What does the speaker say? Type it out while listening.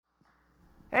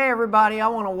everybody. I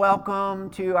want to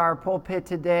welcome to our pulpit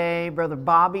today Brother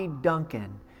Bobby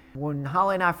Duncan. When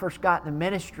Holly and I first got in the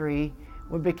ministry,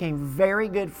 we became very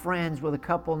good friends with a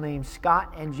couple named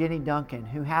Scott and Jenny Duncan,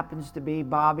 who happens to be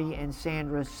Bobby and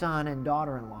Sandra's son and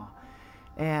daughter-in-law.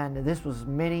 And this was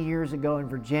many years ago in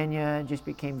Virginia, just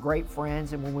became great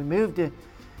friends. And when we moved to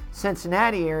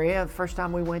Cincinnati area, the first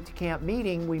time we went to camp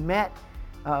meeting, we met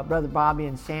Brother Bobby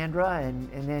and Sandra and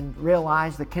then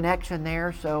realized the connection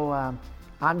there. So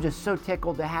I'm just so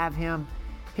tickled to have him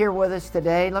here with us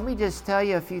today. Let me just tell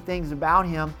you a few things about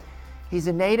him. He's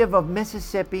a native of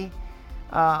Mississippi,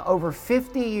 over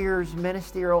 50 years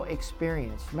ministerial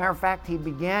experience. Matter of fact, he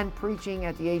began preaching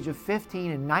at the age of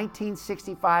 15 in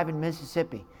 1965 in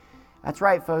Mississippi. That's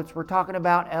right, folks. We're talking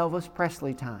about Elvis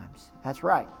Presley times. That's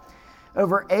right.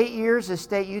 Over 8 years as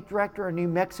state youth director in New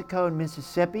Mexico and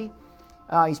Mississippi.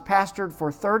 He's pastored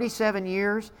for 37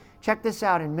 years. Check this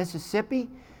out, in Mississippi,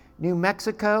 New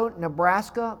Mexico,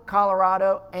 Nebraska,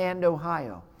 Colorado, and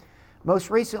Ohio. Most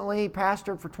recently, he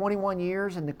pastored for 21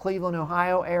 years in the Cleveland,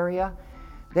 Ohio area.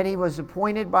 Then he was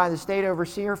appointed by the state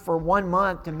overseer for 1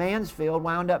 month to Mansfield,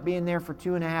 wound up being there for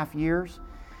 2.5 years.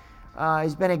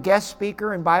 He's been a guest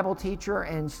speaker and Bible teacher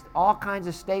in all kinds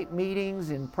of state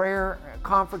meetings and prayer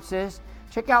conferences.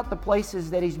 Check out the places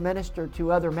that he's ministered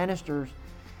to other ministers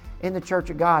in the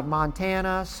Church of God: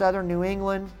 Montana, Southern New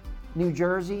England, New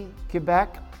Jersey,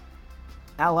 Quebec,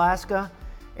 Alaska,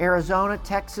 Arizona,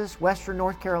 Texas, Western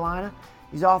North Carolina.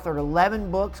 He's authored 11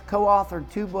 books,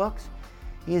 co-authored 2 books.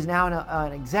 He is now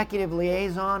an executive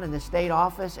liaison in the state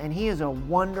office, and he is a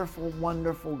wonderful,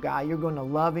 wonderful guy. You're going to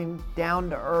love him,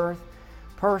 down to earth,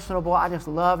 personable. I just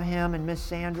love him and Miss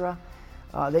Sandra.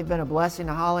 They've been a blessing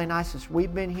to Holly and I since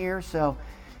we've been here. So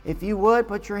if you would,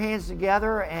 put your hands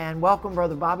together and welcome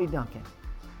Brother Bobby Duncan.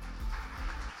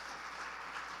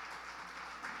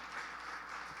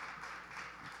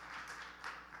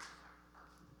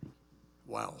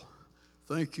 Wow.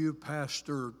 Thank you,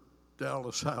 Pastor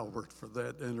Dallas Albert, for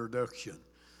that introduction.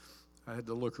 I had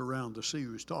to look around to see who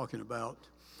he was talking about.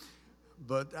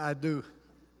 But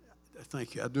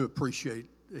thank you. I do appreciate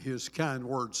his kind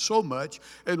words so much.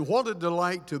 And what a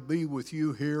delight to be with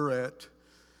you here at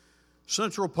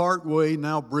Central Parkway,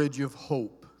 now Bridge of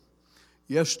Hope.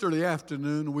 Yesterday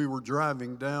afternoon, we were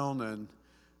driving down, and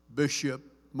Bishop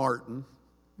Martin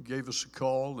gave us a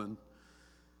call and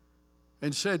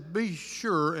said, be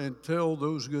sure and tell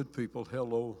those good people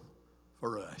hello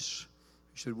for us.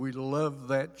 He said, we love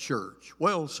that church.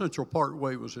 Well, Central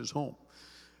Parkway was his home.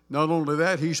 Not only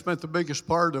that, he spent the biggest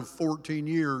part of 14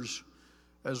 years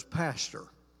as pastor.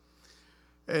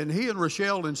 And he and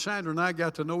Rochelle and Sandra and I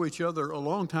got to know each other a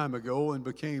long time ago and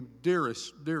became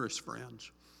dearest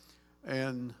friends.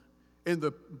 And in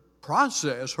the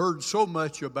process, heard so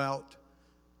much about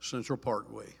Central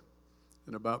Parkway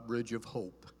and about Bridge of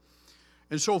Hope.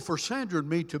 And so for Sandra and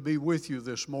me to be with you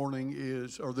this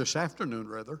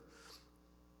afternoon,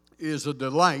 is a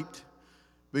delight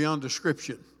beyond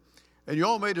description. And you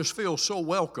all made us feel so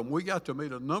welcome. We got to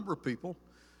meet a number of people,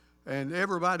 and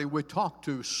everybody we talked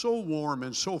to so warm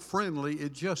and so friendly,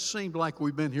 it just seemed like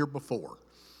we've been here before.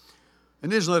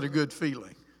 And isn't that a good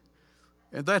feeling?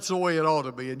 And that's the way it ought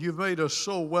to be. And you've made us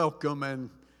so welcome, and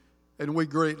we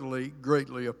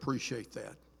greatly appreciate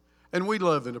that. And we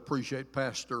love and appreciate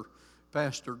Pastor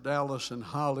Dallas and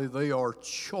Holly. They are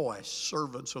choice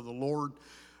servants of the Lord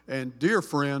and dear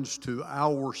friends to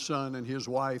our son and his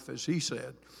wife, as he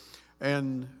said.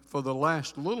 And for the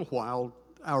last little while,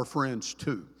 our friends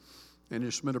too. And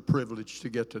it's been a privilege to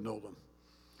get to know them.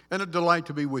 And a delight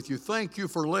to be with you. Thank you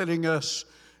for letting us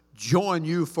join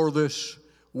you for this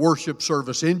worship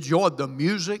service. Enjoyed the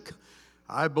music.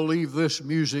 I believe this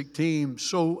music team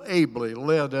so ably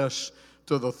led us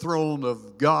to the throne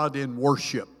of God in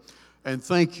worship. And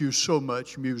thank you so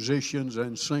much, musicians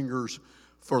and singers,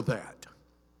 for that.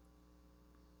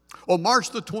 On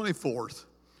March the 24th,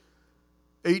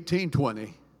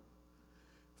 1820,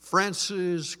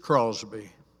 Frances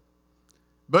Crosby,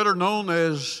 better known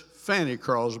as Fanny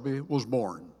Crosby, was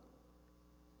born.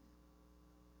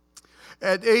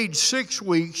 At age 6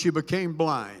 weeks, she became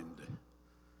blind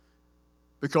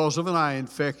because of an eye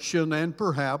infection and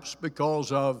perhaps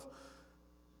because of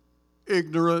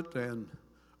ignorant and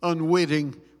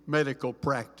unwitting medical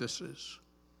practices.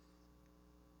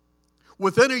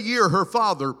 Within a year, her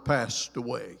father passed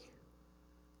away.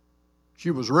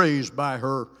 She was raised by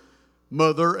her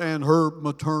mother and her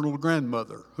maternal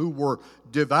grandmother, who were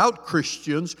devout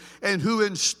Christians and who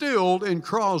instilled in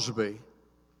Crosby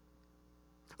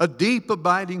a deep,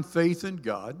 abiding faith in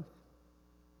God,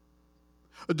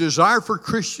 a desire for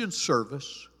Christian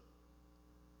service,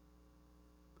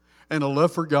 and a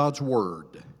love for God's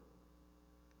Word.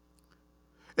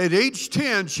 At age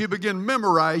 10, she began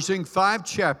memorizing 5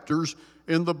 chapters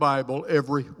in the Bible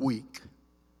every week.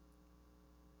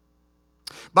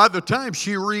 By the time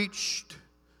she reached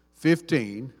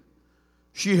 15,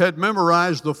 she had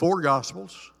memorized the 4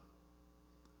 Gospels,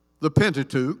 the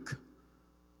Pentateuch,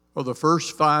 or the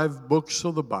first 5 books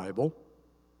of the Bible,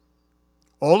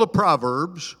 all the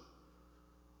Proverbs,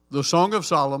 the Song of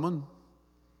Solomon,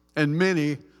 and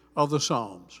many of the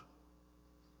Psalms.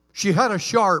 She had a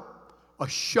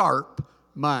sharp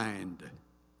mind.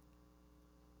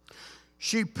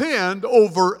 She penned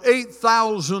over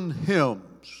 8,000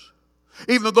 hymns,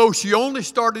 even though she only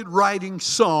started writing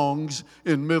songs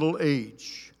in middle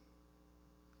age.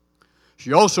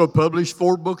 She also published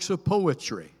 4 books of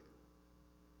poetry.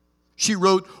 She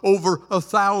wrote over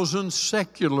 1,000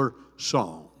 secular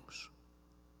songs.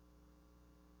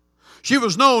 She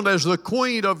was known as the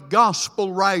queen of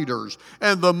gospel writers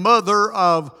and the mother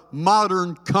of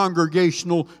modern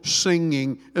congregational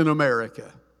singing in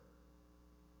America.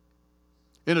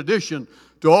 In addition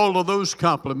to all of those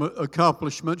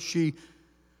accomplishments, she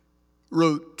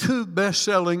wrote 2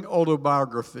 best-selling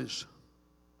autobiographies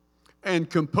and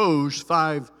composed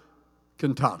 5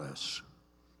 cantatas.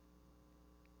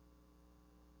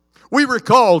 We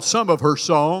recall some of her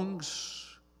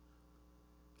songs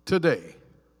today.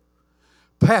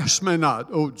 Pass me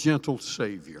not, O gentle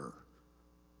Savior.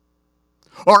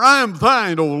 Or I am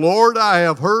thine, O Lord, I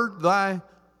have heard thy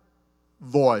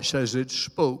voice as it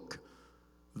spoke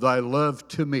thy love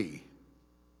to me.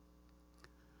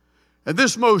 And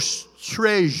this most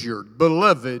treasured,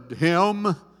 beloved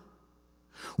hymn,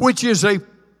 which is a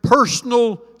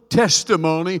personal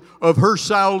testimony of her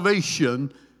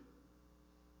salvation,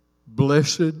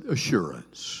 Blessed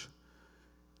Assurance,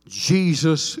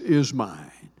 Jesus is mine.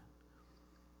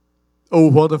 Oh,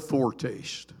 what a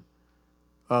foretaste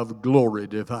of glory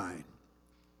divine.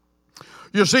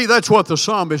 You see, that's what the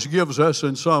psalmist gives us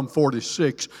in Psalm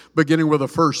 46, beginning with the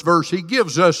first verse. He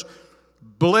gives us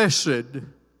blessed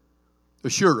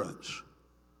assurance.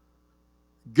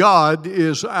 God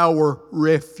is our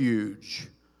refuge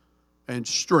and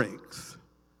strength,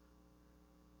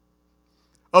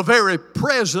 a very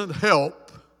present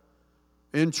help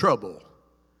in trouble.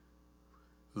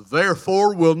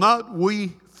 Therefore will not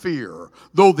we fear,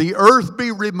 though the earth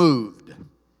be removed,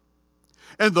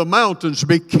 and the mountains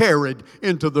be carried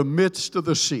into the midst of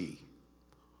the sea,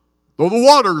 though the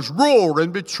waters roar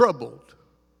and be troubled,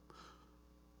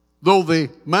 though the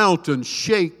mountains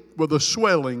shake with the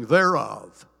swelling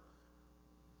thereof.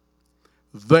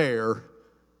 There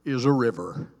is a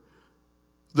river,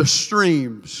 the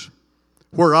streams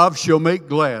whereof shall make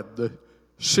glad the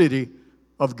city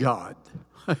of God.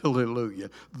 Hallelujah.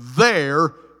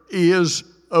 There is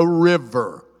a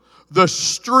river, the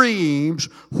streams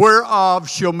whereof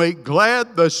shall make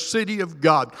glad the city of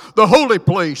God, the holy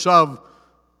place of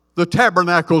the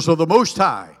tabernacles of the Most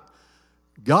High.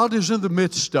 God is in the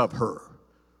midst of her.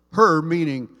 Her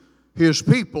meaning His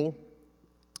people.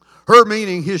 Her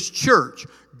meaning His church.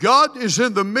 God is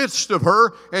in the midst of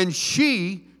her, and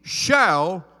she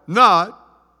shall not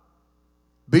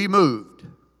be moved.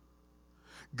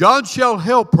 God shall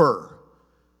help her.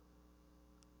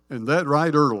 And that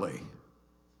right early.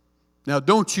 Now,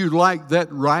 don't you like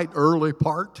that right early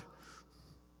part?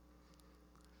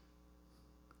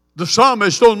 The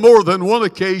psalmist, on more than one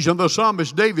occasion, the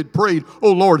psalmist David prayed,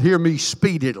 "Oh Lord, hear me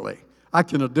speedily." I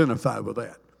can identify with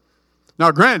that.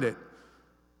 Now, granted,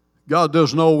 God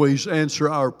doesn't always answer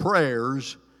our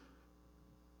prayers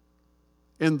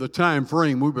in the time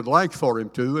frame we would like for Him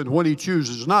to, and when He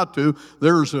chooses not to,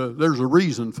 there's a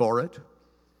reason for it.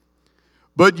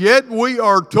 But yet we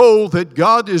are told that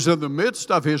God is in the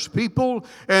midst of His people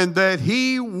and that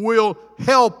He will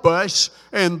help us,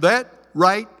 and that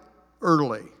right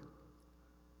early.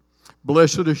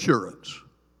 Blessed assurance.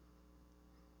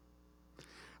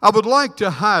 I would like to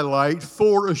highlight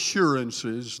 4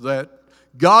 assurances that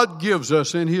God gives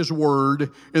us in His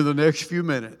Word in the next few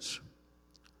minutes.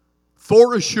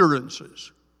 4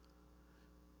 assurances.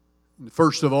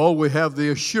 First of all, we have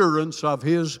the assurance of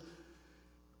His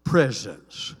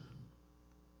presence.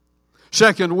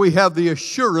 Second, we have the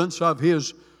assurance of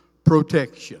His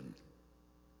protection.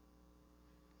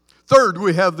 Third,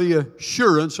 we have the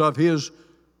assurance of His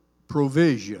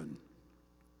provision.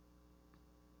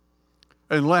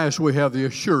 And last, we have the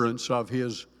assurance of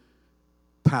His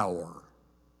power.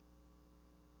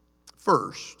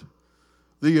 First,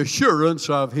 the assurance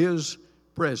of His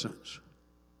presence.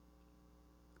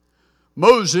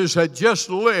 Moses had just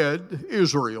led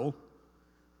Israel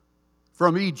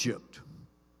from Egypt,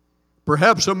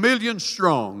 perhaps 1 million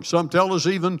strong. Some tell us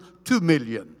even 2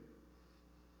 million.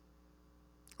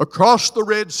 across the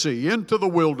Red Sea into the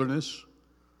wilderness,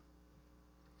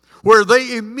 where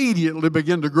they immediately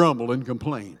began to grumble and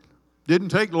complain. Didn't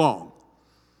take long.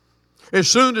 As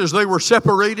soon as they were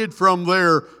separated from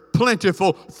their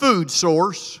plentiful food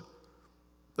source,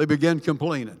 they began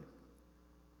complaining.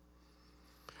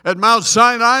 At Mount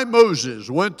Sinai, Moses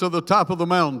went to the top of the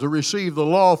mountain to receive the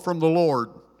law from the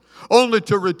Lord, only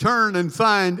to return and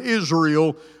find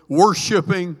Israel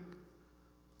worshiping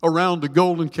around the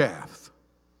golden calf.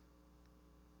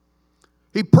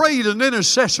 He prayed an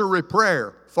intercessory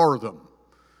prayer for them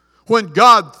when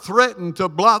God threatened to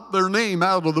blot their name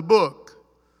out of the book.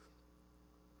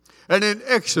 And in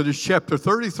Exodus chapter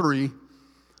 33,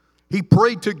 he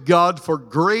prayed to God for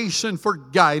grace and for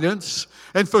guidance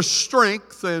and for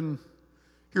strength. And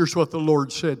here's what the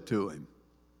Lord said to him.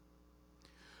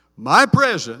 My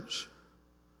presence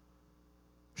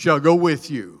shall go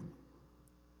with you.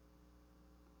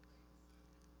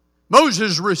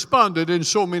 Moses responded in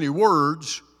so many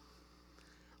words,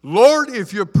 Lord,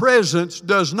 if your presence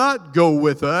does not go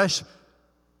with us,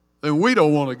 then we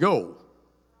don't want to go.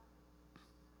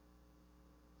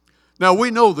 Now,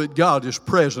 we know that God is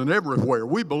present everywhere.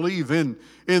 We believe in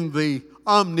the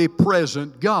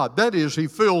omnipresent God. That is, He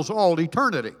fills all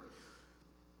eternity.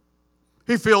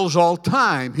 He fills all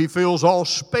time. He fills all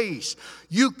space.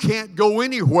 You can't go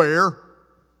anywhere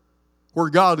where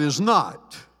God is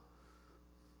not.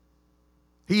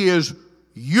 He is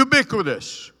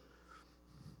ubiquitous.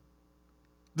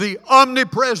 The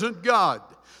omnipresent God.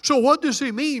 So what does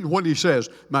He mean when He says,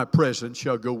 my presence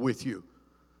shall go with you?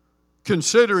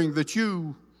 Considering that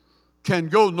you can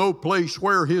go no place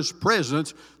where His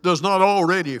presence does not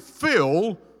already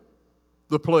fill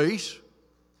the place.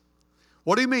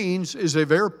 What He means is a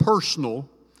very personal,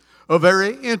 a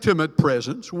very intimate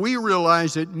presence. We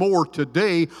realize it more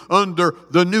today under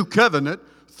the new covenant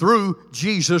through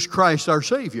Jesus Christ our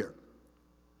Savior.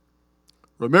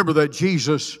 Remember that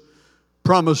Jesus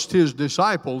promised His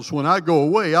disciples, when I go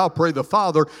away, I'll pray the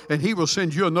Father, and He will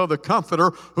send you another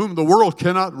comforter whom the world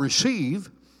cannot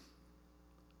receive.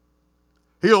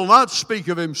 He'll not speak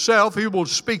of Himself. He will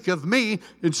speak of me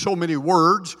in so many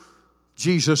words,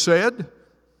 Jesus said.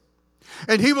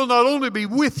 And He will not only be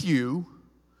with you,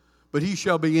 but He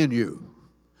shall be in you.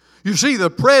 You see,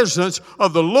 the presence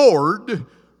of the Lord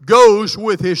goes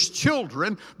with His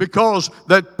children because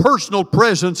that personal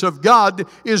presence of God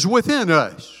is within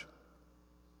us.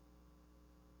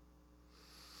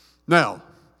 Now,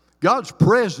 God's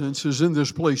presence is in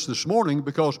this place this morning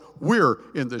because we're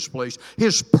in this place.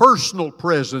 His personal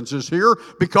presence is here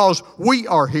because we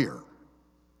are here.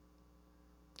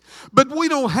 But we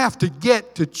don't have to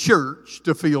get to church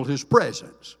to feel His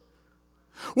presence.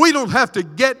 We don't have to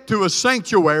get to a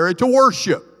sanctuary to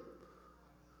worship.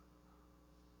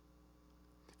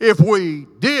 If we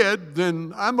did,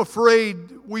 then I'm afraid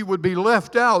we would be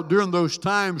left out during those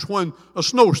times when a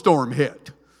snowstorm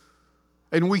hit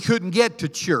and we couldn't get to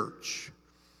church.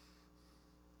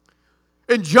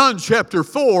 In John chapter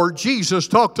 4, Jesus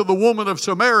talked to the woman of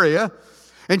Samaria,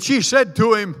 and she said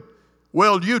to Him,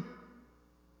 well, you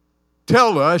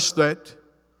tell us that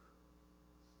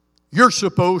you're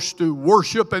supposed to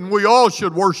worship, and we all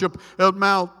should worship at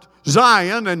Mount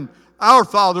Zion, and our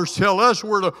fathers tell us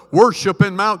we're to worship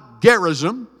in Mount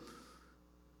Gerizim.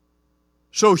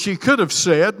 So she could have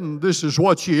said, and this is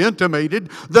what she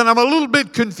intimated, that I'm a little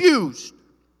bit confused.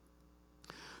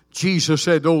 Jesus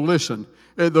said, oh, listen,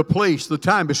 the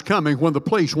time is coming when the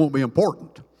place won't be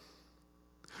important.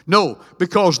 No,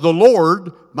 because the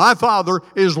Lord, my Father,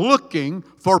 is looking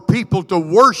for people to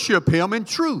worship Him in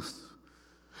truth.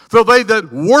 For they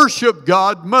that worship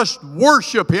God must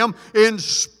worship Him in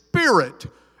spirit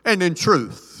and in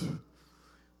truth.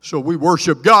 So we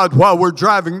worship God while we're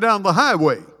driving down the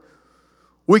highway.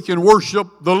 We can worship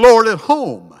the Lord at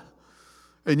home.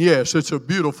 And yes, it's a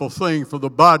beautiful thing for the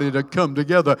body to come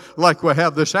together like we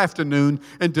have this afternoon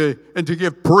and to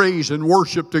give praise and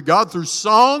worship to God through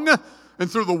song and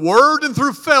through the Word and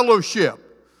through fellowship.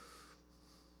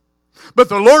 But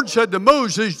the Lord said to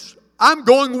Moses, I'm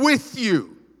going with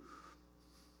you.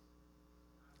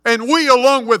 And we,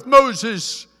 along with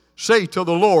Moses, say to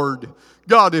the Lord,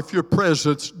 God, if your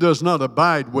presence does not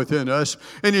abide within us,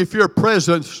 and if your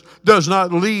presence does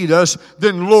not lead us,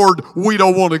 then Lord, we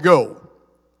don't want to go.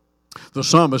 The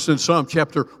psalmist in Psalm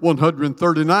chapter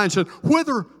 139 said,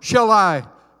 whither shall I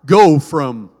go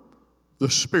from the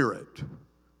Spirit?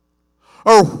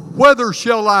 Or whither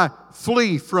shall I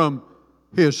flee from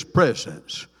His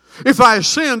presence? If I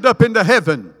ascend up into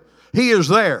heaven, He is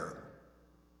there.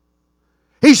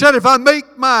 He said, if I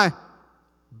make my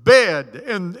bed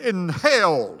in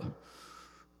hell,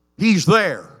 He's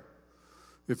there.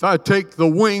 if I take the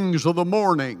wings of the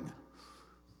morning,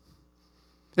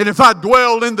 and if I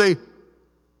dwell in the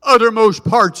uttermost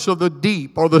parts of the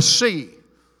deep or the sea,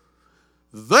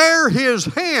 there His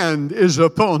hand is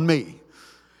upon me,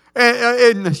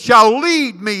 and shall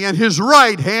lead me, and His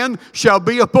right hand shall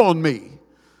be upon me.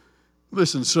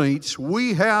 Listen, saints,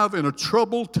 we have in a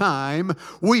troubled time,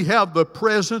 we have the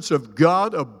presence of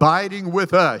God abiding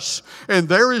with us. And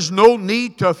there is no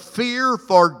need to fear,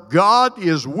 for God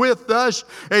is with us,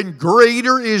 and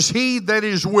greater is He that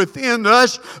is within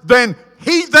us than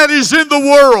he that is in the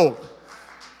world.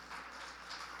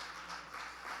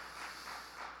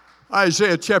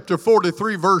 Isaiah chapter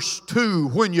 43, verse 2,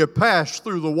 when you pass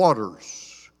through the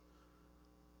waters,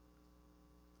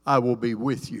 I will be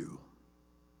with you.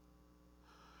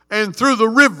 And through the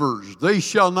rivers, they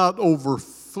shall not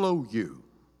overflow you.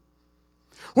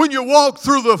 When you walk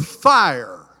through the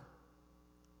fire,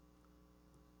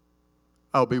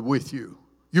 I'll be with you.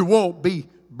 You won't be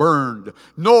burned,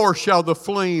 nor shall the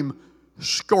flame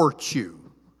scorch you.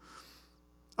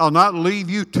 I'll not leave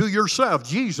you to yourself.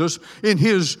 Jesus, in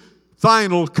His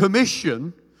final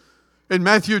commission, in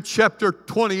Matthew chapter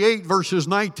 28, verses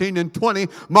 19 and 20,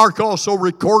 Mark also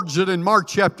records it in Mark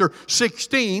chapter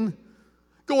 16,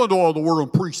 go into all the world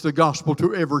and preach the gospel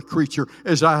to every creature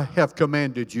as I have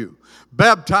commanded you,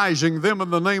 baptizing them in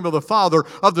the name of the Father,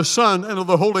 of the Son, and of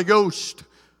the Holy Ghost.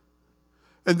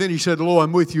 And then He said, lo,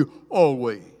 I'm with you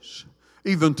always,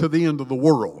 even to the end of the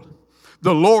world.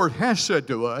 The Lord has said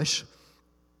to us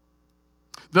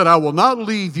that I will not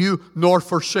leave you nor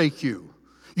forsake you.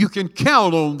 You can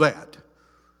count on that.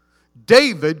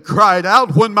 David cried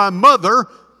out, when my mother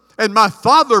and my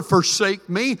father forsake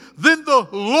me, then the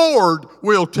Lord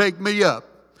will take me up.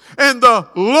 And the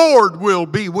Lord will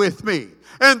be with me.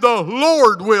 And the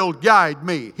Lord will guide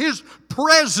me. His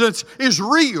presence is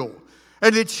real.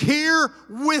 And it's here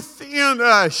within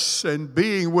us. And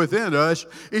being within us,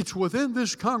 it's within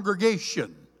this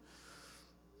congregation.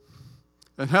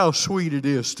 And how sweet it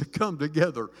is to come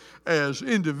together as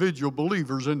individual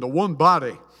believers into one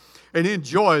body and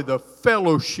enjoy the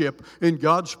fellowship in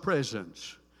God's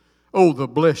presence. Oh, the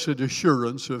blessed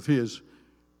assurance of His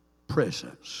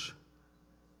presence.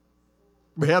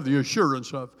 We have the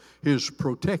assurance of His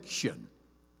protection.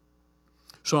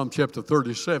 Psalm chapter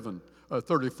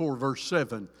 34, verse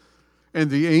 7. And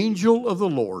the angel of the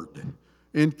Lord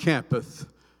encampeth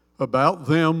about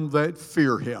them that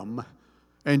fear Him,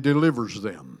 and delivers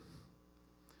them.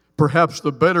 Perhaps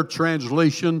the better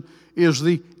translation is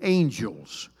the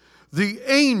angels. The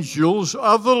angels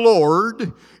of the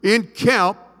Lord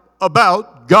encamp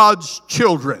about God's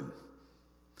children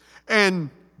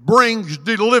and brings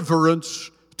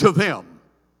deliverance to them.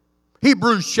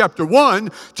 Hebrews chapter 1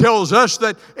 tells us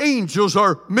that angels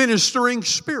are ministering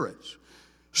spirits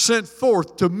sent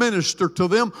forth to minister to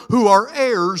them who are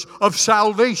heirs of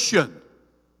salvation.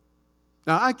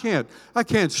 Now, I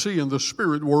can't see in the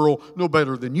spirit world no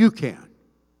better than you can.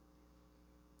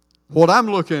 What I'm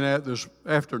looking at this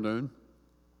afternoon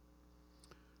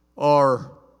are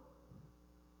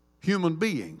human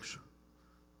beings,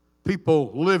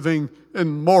 people living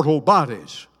in mortal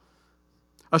bodies.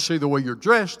 I see the way you're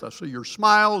dressed. I see your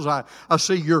smiles. I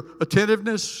see your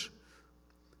attentiveness.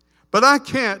 But I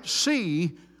can't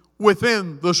see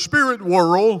within the spirit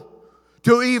world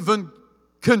to even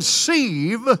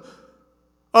conceive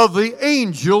of the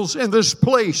angels in this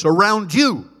place around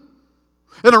you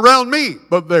and around me.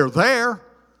 But they're there.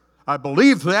 I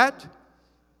believe that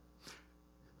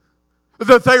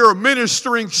they are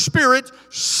ministering spirits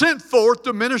sent forth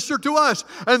to minister to us.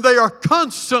 And they are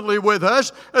constantly with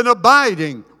us and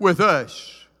abiding with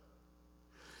us.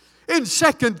 In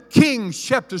 2 Kings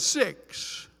chapter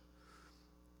 6,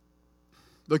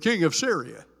 the king of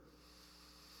Syria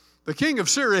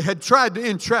had tried to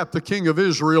entrap the king of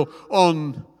Israel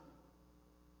on,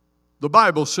 the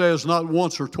Bible says, not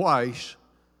once or twice,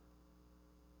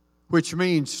 which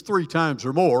means 3 times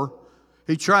or more.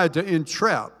 He tried to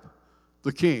entrap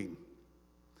the king.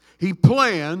 He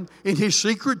planned in his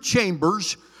secret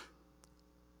chambers.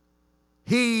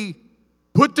 He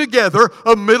put together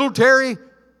a military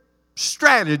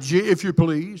strategy, if you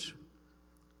please,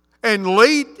 and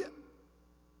laid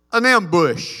an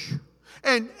ambush.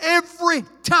 And every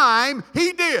time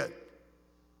he did,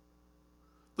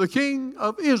 the king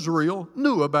of Israel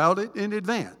knew about it in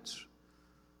advance.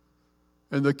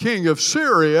 And the king of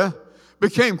Syria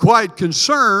became quite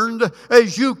concerned,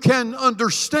 as you can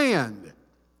understand.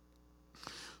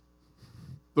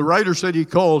 The writer said he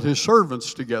called his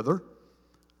servants together.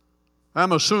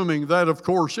 I'm assuming that, of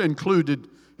course, included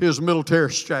his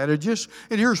military strategists.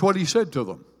 And here's what he said to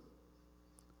them.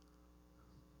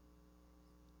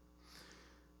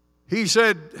 he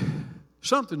said,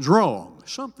 something's wrong.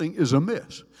 Something is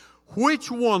amiss.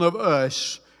 Which one of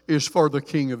us is for the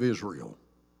king of Israel?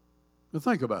 Now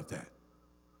think about that.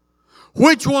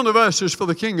 Which one of us is for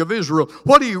the king of Israel?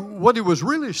 What he was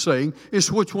really saying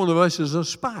is which one of us is a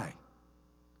spy?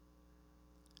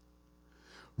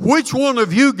 Which one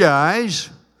of you guys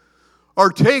are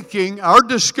taking our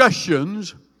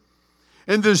discussions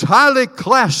and this highly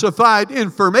classified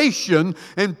information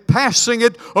and passing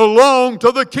it along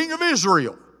to the king of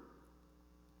Israel?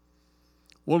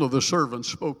 One of the servants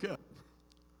spoke up.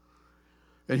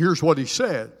 And here's what he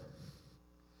said.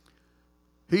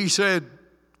 He said,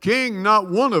 King, not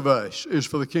one of us is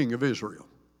for the king of Israel.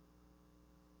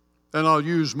 And I'll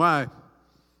use my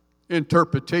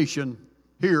interpretation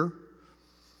here.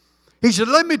 He said,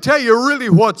 let me tell you really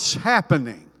what's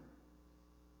happening.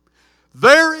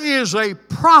 There is a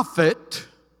prophet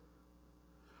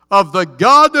of the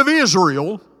God of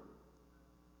Israel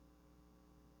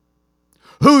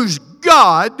whose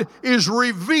God is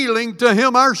revealing to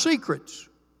him our secrets.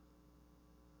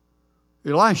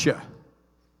 Elisha.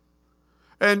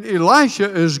 And Elisha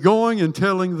is going and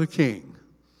telling the king.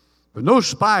 But no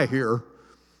spy here.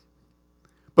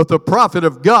 But the prophet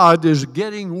of God is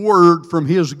getting word from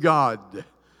his God.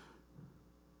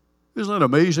 Isn't that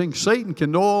amazing? Satan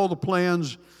can know all the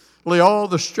plans, lay all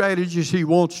the strategies he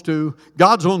wants to.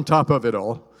 God's on top of it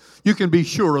all. You can be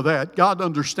sure of that. God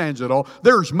understands it all.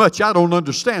 There's much I don't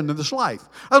understand in this life.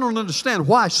 I don't understand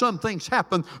why some things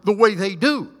happen the way they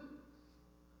do.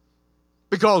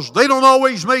 Because they don't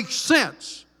always make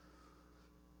sense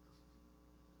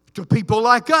to people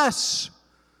like us.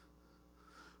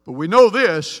 But we know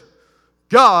this,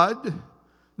 God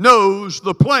knows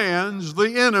the plans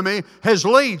the enemy has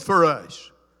laid for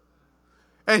us.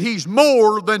 And he's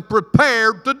more than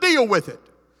prepared to deal with it.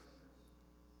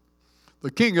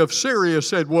 The king of Syria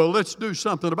said, well, let's do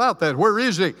something about that. Where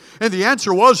is he? And the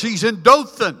answer was, he's in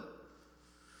Dothan.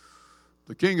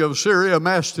 The king of Syria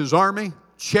amassed his army,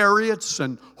 chariots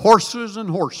and horses and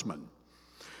horsemen.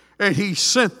 And he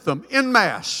sent them en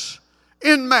masse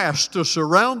to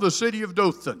surround the city of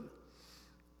Dothan.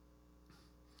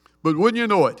 But wouldn't you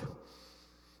know it,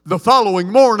 the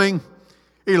following morning,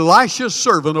 Elisha's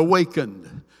servant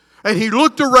awakened. And he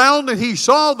looked around and he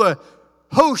saw the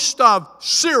host of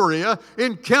Syria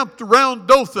encamped around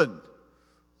Dothan.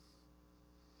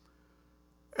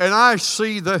 And I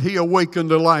see that he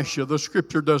awakened Elisha. The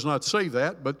scripture does not say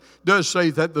that, but does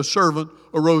say that the servant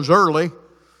arose early.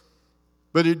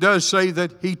 But it does say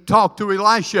that he talked to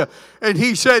Elisha. And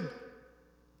he said,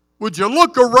 would you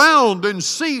look around and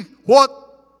see what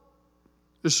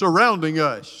is surrounding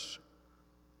us?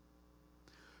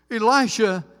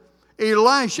 Elisha,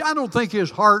 I don't think his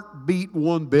heart beat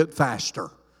one bit faster.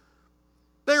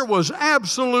 There was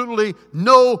absolutely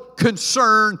no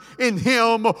concern in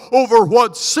him over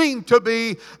what seemed to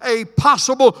be a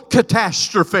possible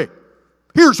catastrophe.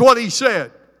 Here's what he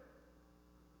said.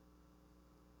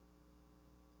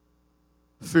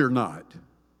 Fear not.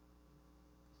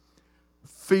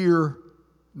 Fear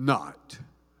not.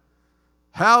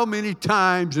 How many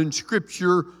times in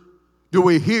Scripture do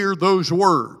we hear those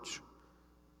words?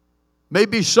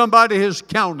 Maybe somebody has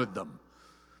counted them.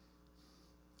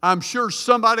 I'm sure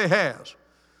somebody has.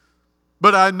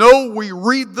 But I know we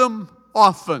read them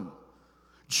often.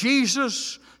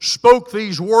 Jesus spoke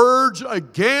these words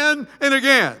again and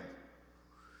again.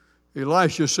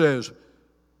 Elisha says,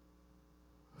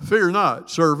 fear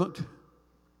not, servant,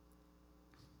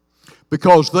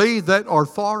 because they that are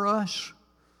for us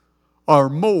are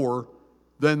more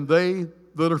than they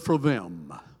that are for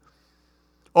them.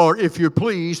 Or if you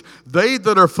please, they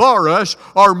that are for us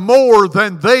are more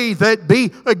than they that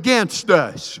be against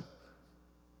us.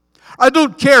 I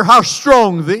don't care how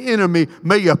strong the enemy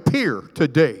may appear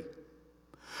today.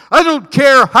 I don't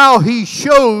care how he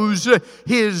shows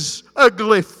his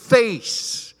ugly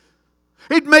face.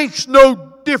 It makes no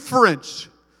difference,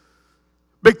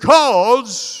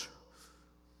 because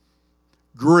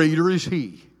greater is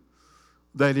he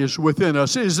that is within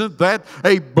us. Isn't that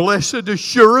a blessed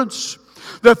assurance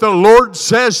that the Lord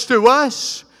says to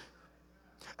us,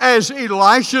 as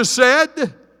Elisha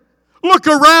said, look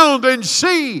around and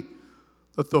see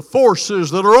that the forces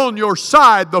that are on your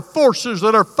side, the forces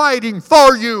that are fighting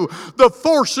for you, the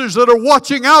forces that are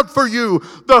watching out for you,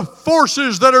 the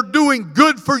forces that are doing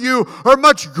good for you are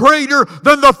much greater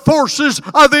than the forces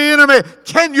of the enemy.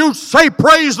 Can you say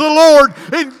praise the Lord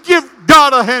and give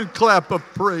God a hand clap of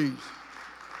praise?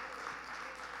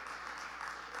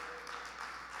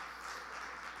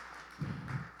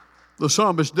 The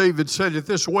psalmist David said it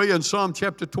this way in Psalm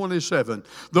chapter 27.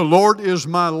 The Lord is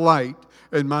my light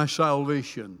and my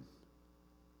salvation.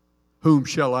 whom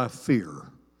shall I fear?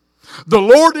 The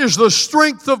Lord is the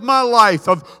strength of my life.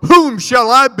 Of whom shall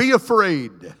I be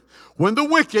afraid? When the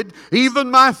wicked, even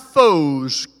my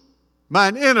foes,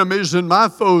 mine enemies and my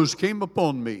foes came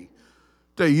upon me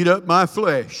to eat up my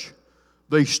flesh,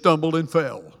 they stumbled and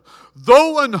fell.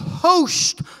 Though an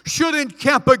host should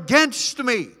encamp against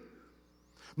me,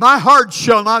 my heart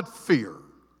shall not fear.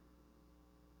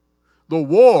 The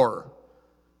war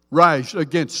rise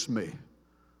against me,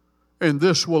 in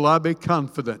this will I be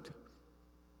confident.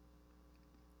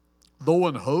 Though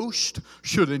an host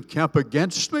should encamp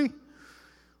against me,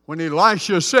 when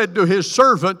Elisha said to his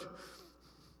servant,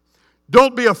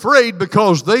 don't be afraid,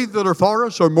 because they that are for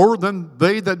us are more than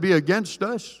they that be against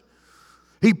us.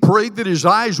 He prayed that his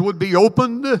eyes would be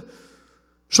opened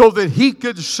so that he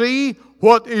could see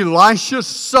what Elisha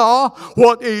saw,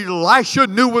 what Elisha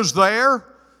knew was there.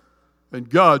 And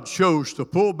God chose to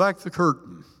pull back the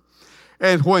curtain.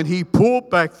 And when he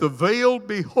pulled back the veil,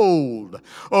 behold,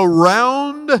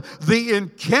 around the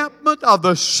encampment of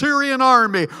the Syrian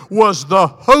army was the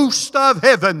host of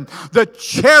heaven, the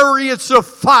chariots of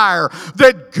fire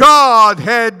that God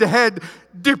had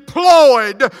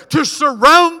deployed to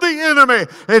surround the enemy.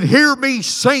 And hear me,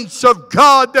 saints of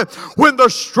God, when the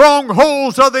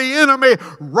strongholds of the enemy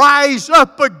rise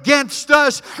up against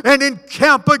us and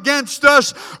encamp against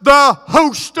us, the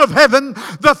host of heaven,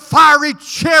 the fiery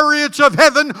chariots of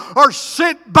heaven are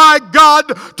sent by God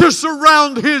to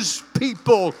surround His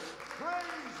people. Praise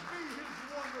be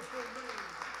His wonderful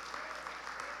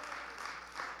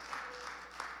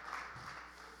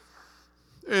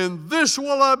name. In this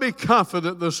will I be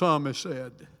confident, the psalmist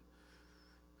said.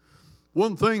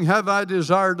 One thing have I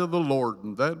desired of the Lord,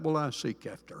 and that will I seek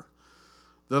after,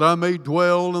 that I may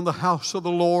dwell in the house of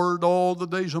the Lord all the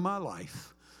days of my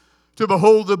life, to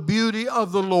behold the beauty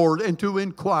of the Lord and to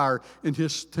inquire in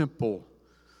His temple.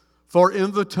 For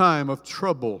in the time of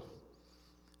trouble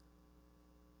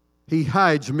He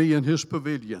hides me in His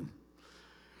pavilion.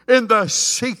 In the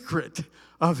secret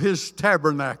of His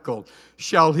tabernacle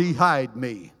shall He hide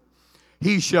me.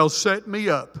 He shall set me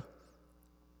up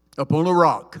upon a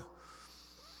rock.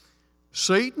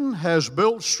 Satan has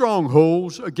built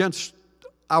strongholds against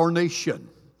our nation.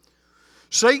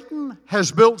 Satan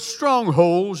has built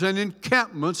strongholds and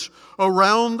encampments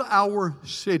around our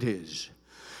cities.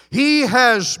 He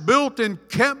has built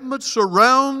encampments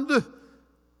around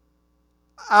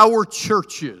our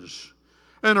churches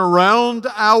and around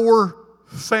our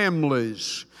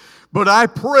families. But I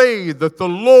pray that the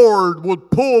Lord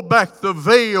would pull back the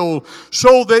veil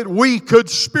so that we could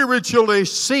spiritually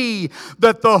see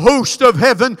that the host of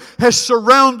heaven has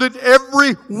surrounded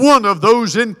every one of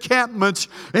those encampments.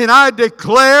 And I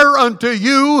declare unto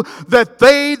you that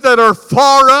they that are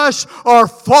for us are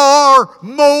far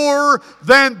more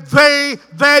than they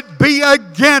that be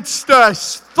against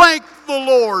us. Thank the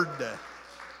Lord.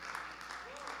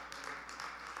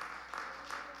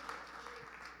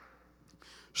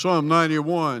 Psalm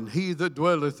 91, he that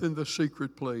dwelleth in the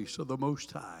secret place of the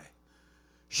Most High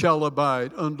shall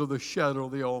abide under the shadow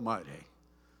of the Almighty.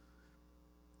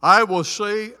 I will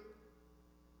say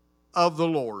of the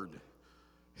Lord,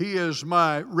 He is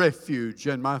my refuge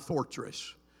and my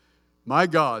fortress. My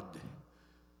God,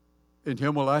 in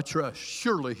Him will I trust.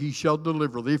 Surely He shall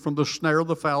deliver thee from the snare of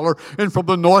the fowler and from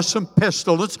the noisome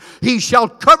pestilence. He shall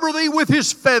cover thee with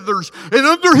His feathers, and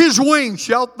under His wings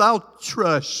shalt thou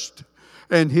trust.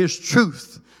 And His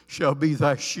truth shall be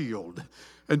thy shield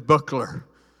and buckler.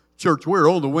 Church, we're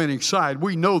on the winning side.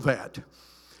 We know that.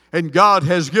 And God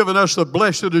has given us the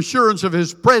blessed assurance of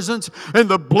His presence and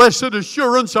the blessed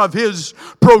assurance of His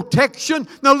protection.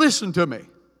 Now listen to me.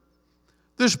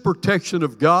 This protection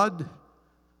of God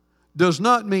does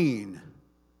not mean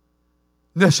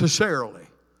necessarily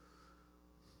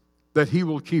that He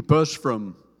will keep us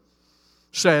from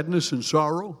sadness and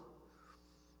sorrow,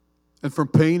 and from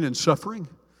pain and suffering,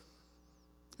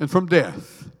 and from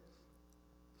death.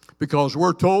 Because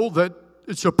we're told that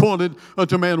it's appointed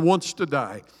unto man once to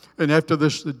die, and after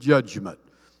this the judgment.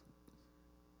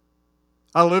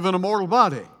 I live in a mortal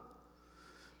body.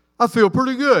 I feel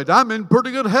pretty good. I'm in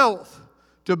pretty good health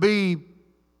to be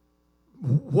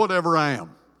whatever I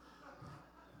am.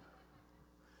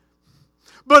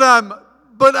 But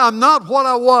I'm not what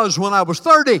I was when I was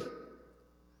 30.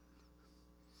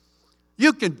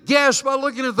 You can guess by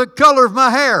looking at the color of my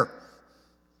hair.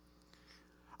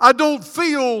 I don't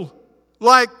feel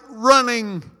like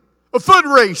running a foot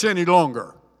race any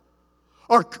longer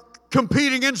or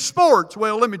competing in sports.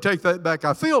 Well, let me take that back.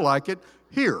 I feel like it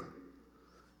here.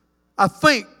 I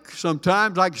think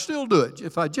sometimes I could still do it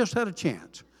if I just had a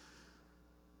chance.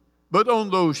 But on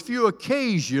those few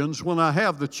occasions when I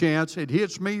have the chance, it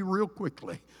hits me real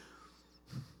quickly.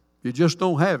 You just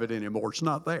don't have it anymore. It's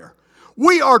not there.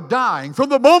 We are dying. From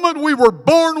the moment we were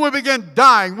born, we began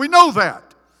dying. We know that.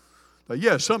 But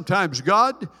yes, sometimes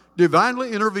God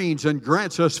divinely intervenes and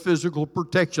grants us physical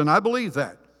protection. I believe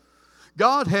that.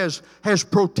 God has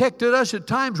protected us at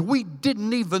times we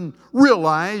didn't even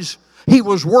realize He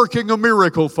was working a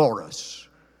miracle for us.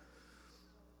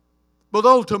 But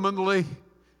ultimately,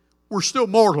 we're still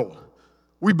mortal.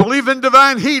 We believe in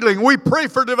divine healing. We pray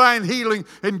for divine healing,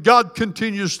 and God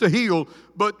continues to heal.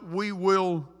 But we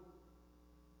will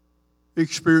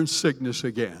experience sickness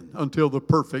again until the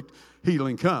perfect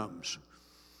healing comes.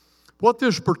 What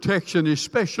this protection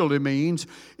especially means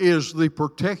is the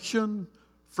protection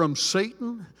from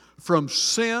Satan, from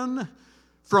sin,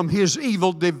 from his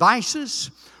evil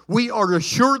devices. We are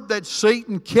assured that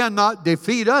Satan cannot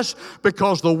defeat us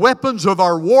because the weapons of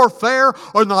our warfare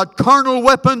are not carnal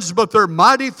weapons, but they're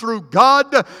mighty through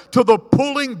God to the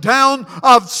pulling down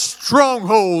of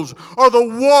strongholds or the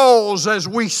walls, as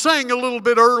we sang a little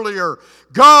bit earlier.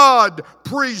 God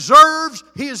preserves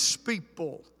His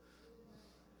people.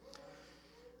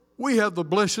 We have the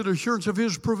blessed assurance of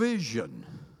His provision.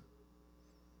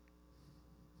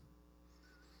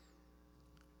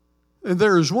 And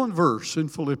there is one verse in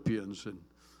Philippians, and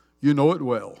you know it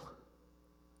well.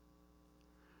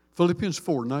 Philippians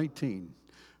 4:19.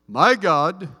 My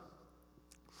God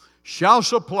shall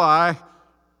supply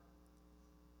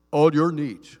all your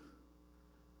needs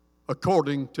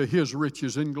according to His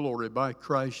riches in glory by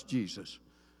Christ Jesus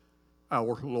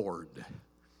our Lord.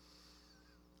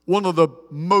 One of the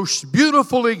most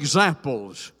beautiful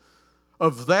examples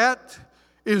of that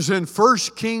is in 1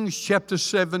 Kings chapter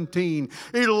 17.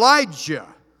 Elijah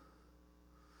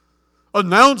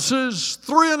announces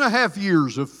 3.5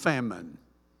 years of famine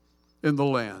in the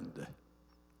land.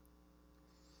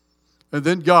 And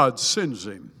then God sends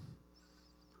him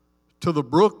to the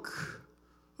brook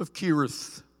of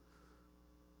Cherith.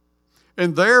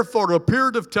 And there for a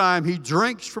period of time he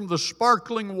drinks from the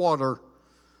sparkling water.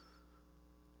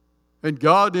 And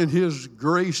God in His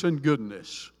grace and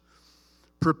goodness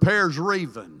prepares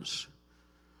ravens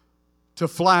to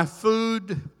fly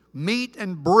food, meat,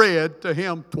 and bread to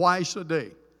him twice a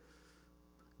day.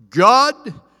 God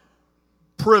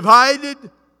provided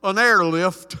an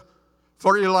airlift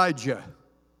for Elijah.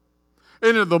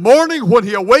 And in the morning when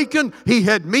he awakened, he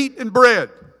had meat and bread.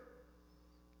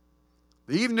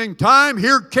 The evening time,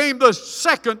 here came the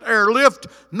second airlift,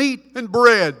 meat and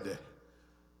bread.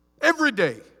 Every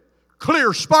day,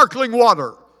 clear, sparkling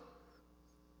water.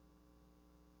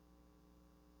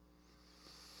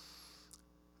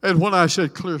 And when I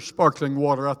said clear, sparkling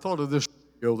water, I thought of this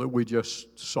video that we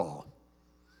just saw.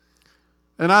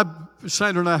 And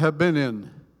Sandra and I have been in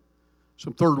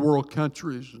some third world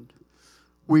countries, and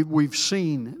we've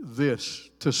seen this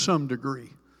to some degree.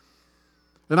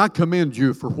 And I commend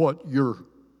you for what you're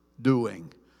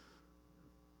doing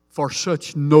for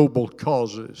such noble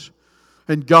causes.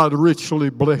 And God richly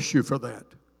bless you for that.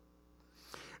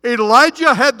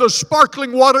 Elijah had the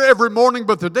sparkling water every morning,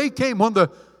 but the day came when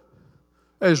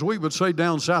as we would say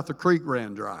down south, the creek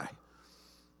ran dry.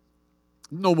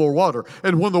 No more water.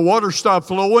 And when the water stopped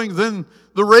flowing, then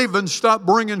the ravens stopped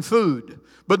bringing food.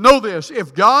 But know this,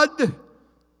 if God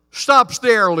stops the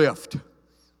airlift,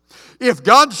 if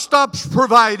God stops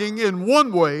providing in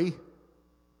one way,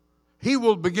 He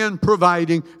will begin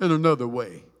providing in another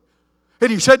way. And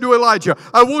He said to Elijah,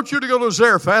 I want you to go to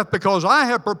Zarephath because I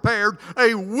have prepared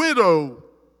a widow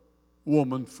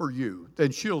woman for you,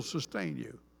 and she'll sustain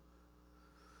you.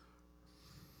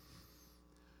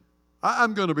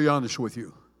 I'm going to be honest with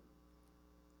you.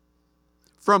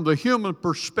 From the human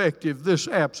perspective, this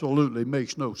absolutely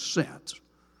makes no sense.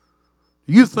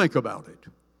 You think about it.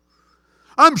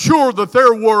 I'm sure that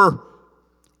there were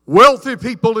wealthy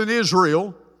people in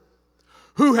Israel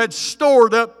who had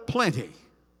stored up plenty,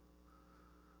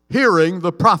 hearing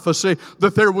the prophecy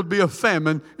that there would be a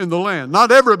famine in the land.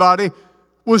 Not everybody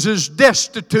was as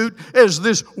destitute as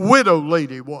this widow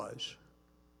lady was.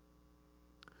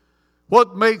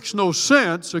 What makes no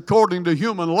sense, according to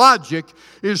human logic,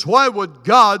 is why would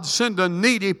God send a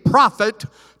needy prophet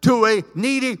to a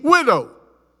needy widow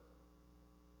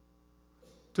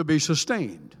to be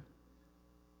sustained?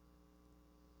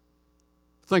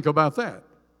 Think about that.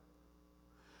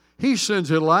 He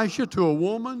sends Elisha to a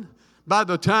woman. By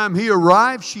the time he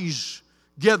arrives, she's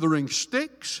gathering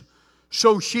sticks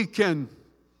so she can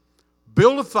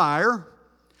build a fire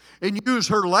and use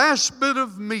her last bit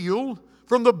of meal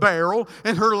from the barrel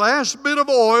and her last bit of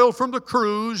oil from the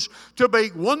cruse to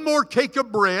bake one more cake of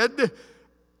bread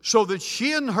so that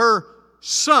she and her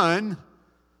son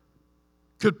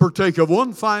could partake of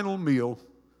one final meal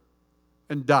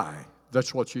and die.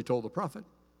 That's what she told the prophet.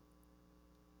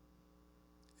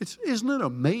 Isn't it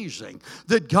amazing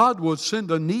that God would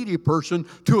send a needy person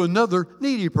to another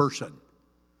needy person?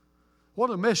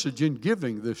 What a message in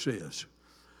giving this is.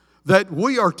 That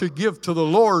we are to give to the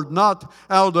Lord not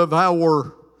out of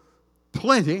our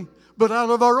plenty, but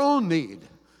out of our own need.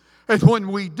 And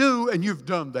when we do, and you've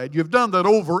done that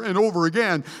over and over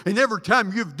again, and every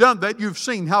time you've done that, you've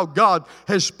seen how God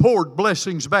has poured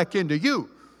blessings back into you.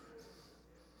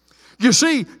 You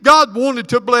see, God wanted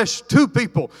to bless two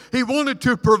people. He wanted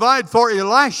to provide for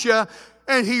Elisha,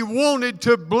 and He wanted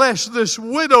to bless this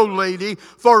widow lady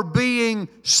for being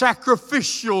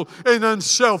sacrificial and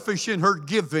unselfish in her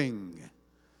giving.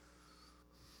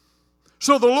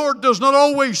 So the Lord does not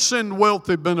always send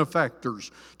wealthy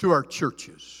benefactors to our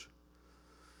churches.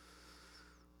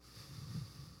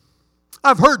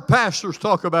 I've heard pastors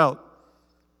talk about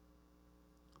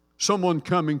someone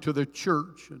coming to the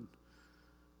church and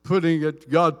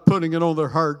God putting it on their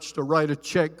hearts to write a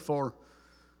check for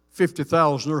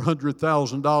 $50,000 or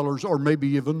 $100,000 or maybe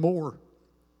even more.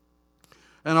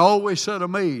 And I always sat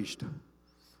amazed.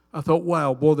 I thought,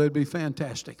 wow, boy, that'd be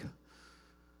fantastic.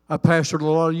 I pastored a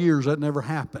lot of years. That never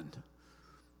happened.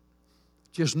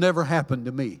 Just never happened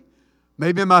to me.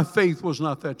 Maybe my faith was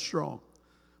not that strong.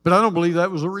 But I don't believe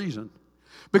that was the reason.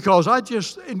 Because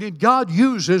and God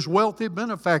uses wealthy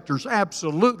benefactors,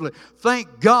 absolutely.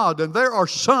 Thank God. And there are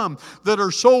some that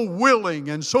are so willing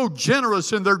and so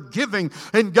generous in their giving,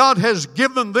 and God has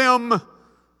given them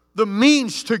the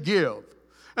means to give.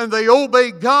 And they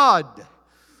obey God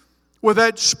with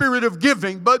that spirit of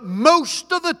giving. But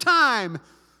most of the time,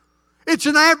 it's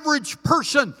an average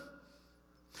person.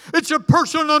 It's a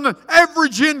person on an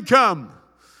average income.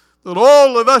 That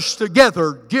all of us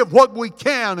together give what we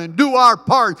can and do our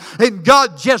part, and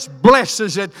God just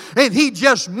blesses it, and He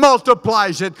just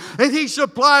multiplies it, and He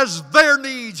supplies their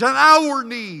needs and our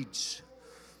needs.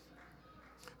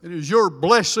 It is your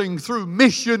blessing through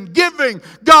mission giving.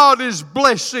 God is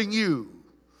blessing you.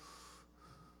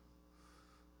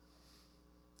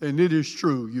 And it is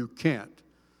true, you can't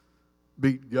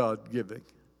beat God giving.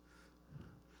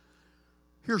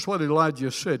 Here's what Elijah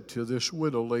said to this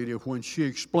widow lady when she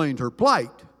explained her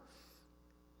plight.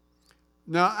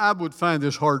 Now, I would find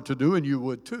this hard to do, and you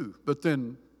would too. But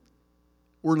then,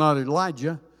 we're not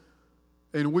Elijah,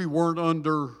 and we weren't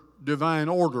under divine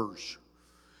orders.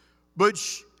 But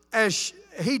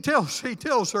he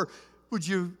tells her, would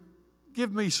you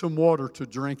give me some water to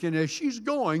drink? And as she's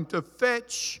going to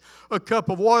fetch a cup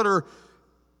of water,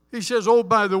 he says, oh,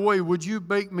 by the way, would you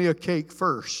bake me a cake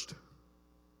first?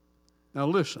 Now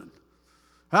listen,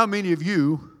 how many of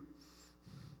you,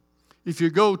 if you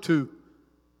go to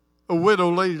a widow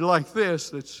lady like this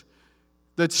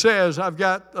that says, I've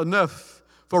got enough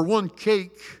for one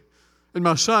cake and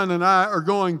my son and I are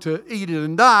going to eat it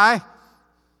and die,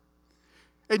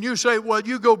 and you say, well,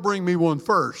 you go bring me one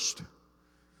first.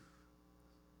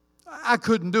 I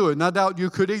couldn't do it, and I doubt you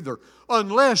could either,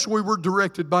 unless we were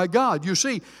directed by God. You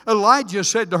see, Elijah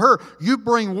said to her, you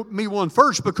bring me one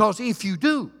first, because if you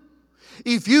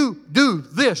do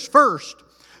this first,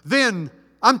 then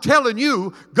I'm telling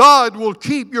you, God will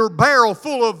keep your barrel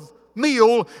full of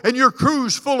meal and your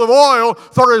cruse full of oil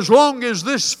for as long as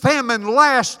this famine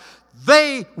lasts.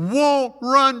 They won't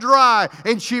run dry.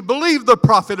 And she believed the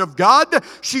prophet of God.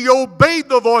 She obeyed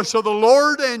the voice of the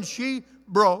Lord, and she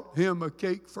brought him a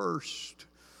cake first.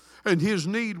 And his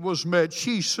need was met.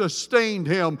 She sustained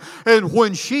him. And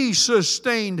when she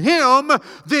sustained him,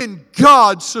 then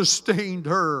God sustained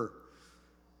her.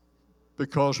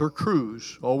 Because her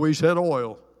cruse always had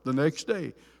oil the next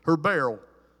day. Her barrel,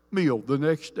 meal the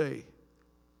next day.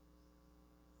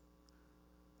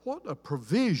 What a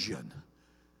provision.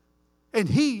 And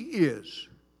He is.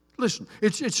 Listen,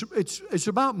 it's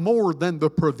about more than the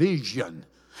provision.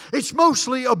 It's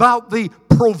mostly about the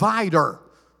provider.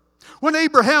 When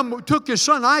Abraham took his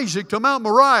son Isaac to Mount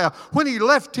Moriah, when he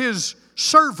left his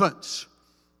servants,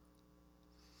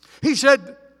 he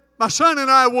said, my son and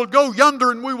I will go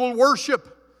yonder and we will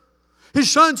worship.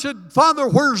 His son said, Father,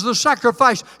 where's the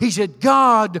sacrifice? He said,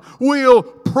 God will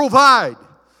provide.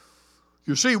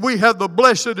 You see, we have the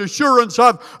blessed assurance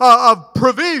of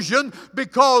provision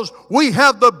because we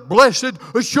have the blessed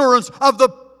assurance of the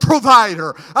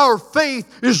provider. Our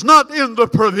faith is not in the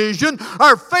provision.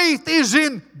 Our faith is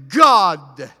in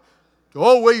God. To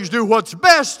always do what's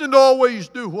best and to always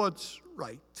do what's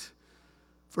right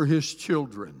for His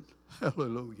children.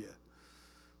 Hallelujah.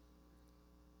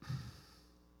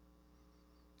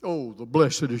 Oh, the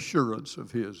blessed assurance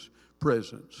of His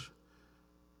presence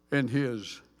and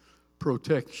His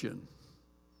protection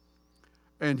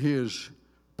and His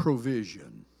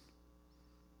provision.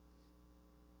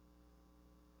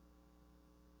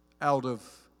 Out of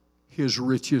His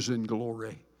riches and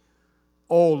glory,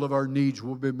 all of our needs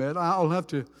will be met.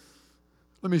 Let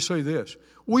me say this.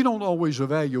 We don't always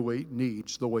evaluate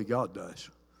needs the way God does.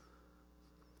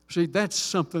 See, that's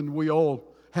something we all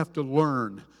have to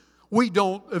learn. We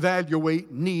don't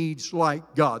evaluate needs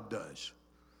like God does.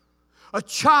 A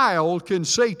child can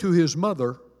say to his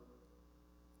mother,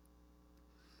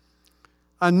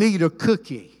 I need a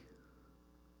cookie.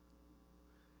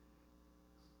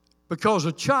 Because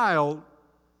a child,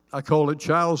 I call it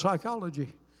child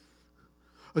psychology.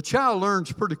 A child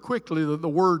learns pretty quickly that the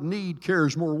word need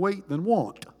carries more weight than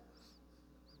want.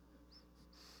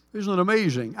 Isn't it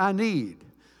amazing? I need.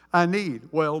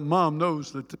 Well, mom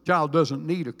knows that the child doesn't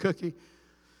need a cookie.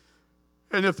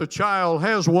 And if the child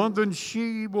has one, then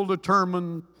she will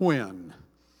determine when.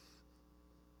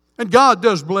 And God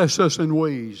does bless us in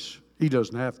ways He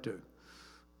doesn't have to.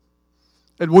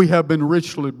 And we have been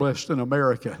richly blessed in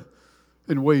America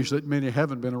in ways that many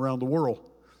haven't been around the world.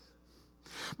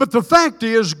 But the fact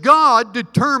is, God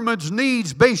determines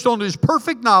needs based on His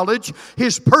perfect knowledge,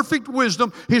 His perfect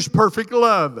wisdom, His perfect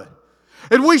love.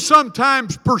 And we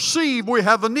sometimes perceive we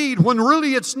have a need when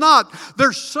really it's not.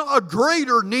 There's a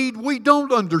greater need we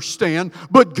don't understand,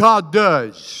 but God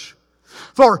does.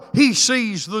 For He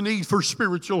sees the need for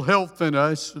spiritual health in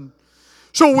us. And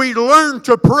so we learn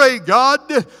to pray, God,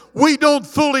 we don't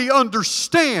fully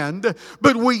understand,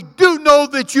 but we do know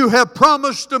that You have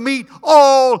promised to meet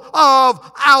all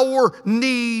of our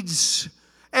needs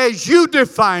as You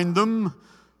define them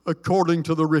according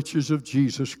to the riches of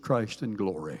Jesus Christ in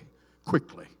glory.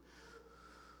 Quickly.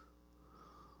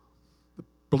 The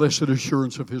blessed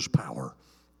assurance of His power.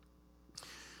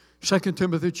 2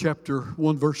 Timothy chapter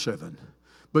 1 verse 7.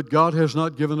 But God has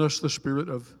not given us the spirit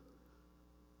of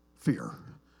fear,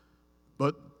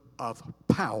 but of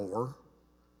power,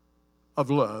 of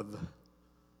love,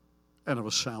 and of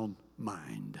a sound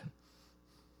mind.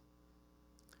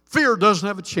 Fear doesn't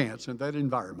have a chance in that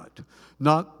environment.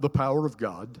 Not the power of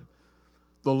God,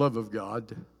 the love of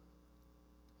God,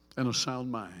 and a sound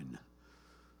mind.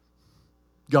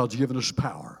 God's given us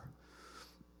power.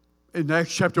 In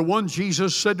Acts chapter 1,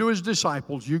 Jesus said to His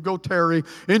disciples, you go tarry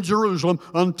in Jerusalem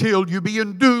until you be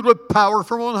endued with power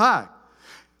from on high.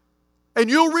 And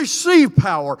you'll receive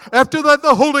power. After that,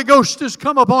 the Holy Ghost has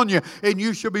come upon you, and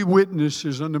you shall be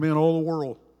witnesses unto me in all the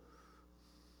world.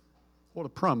 What a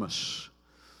promise.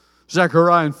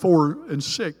 Zechariah 4 and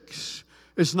 6.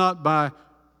 It's not by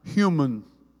human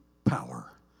power.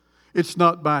 It's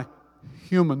not by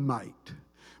human might,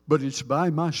 but it's by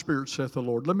my Spirit, saith the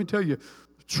Lord. Let me tell you,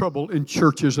 trouble in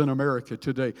churches in America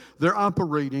today. They're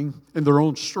operating in their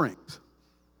own strength.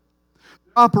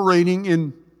 Operating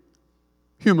in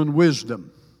human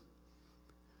wisdom.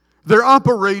 They're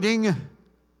operating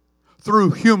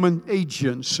through human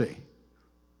agency.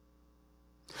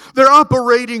 They're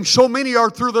operating, so many are,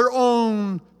 through their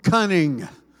own cunning.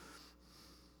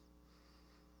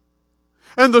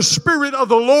 And the Spirit of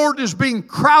the Lord is being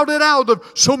crowded out of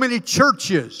so many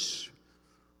churches.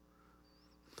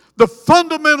 The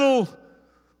fundamental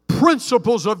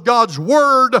principles of God's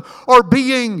Word are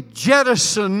being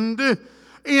jettisoned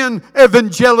in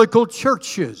evangelical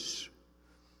churches.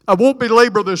 I won't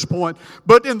belabor this point,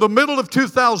 but in the middle of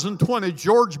 2020,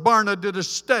 George Barna did a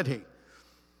study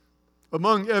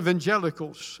among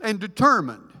evangelicals and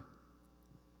determined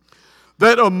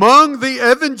that among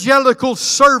the evangelicals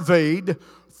surveyed,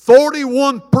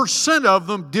 41% of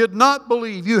them did not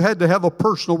believe you had to have a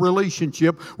personal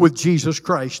relationship with Jesus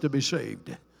Christ to be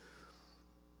saved.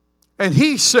 And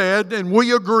he said, and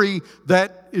we agree,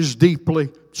 that is deeply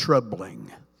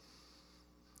troubling.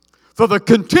 For the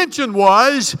contention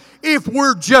was, if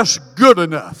we're just good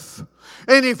enough,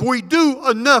 and if we do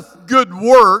enough good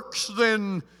works,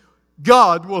 then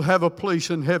God will have a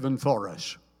place in heaven for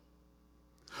us.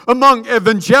 Among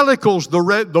evangelicals,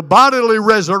 the bodily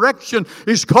resurrection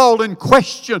is called in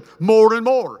question more and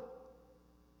more.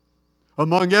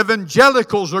 Among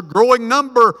evangelicals, a growing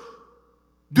number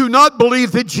do not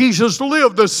believe that Jesus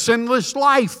lived a sinless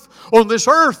life on this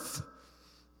earth.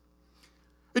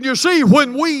 And you see,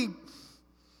 when we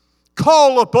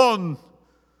call upon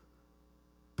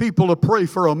people to pray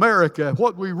for America,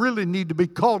 what we really need to be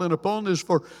calling upon is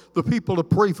for the people to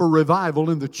pray for revival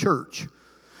in the church.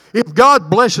 If God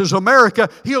blesses America,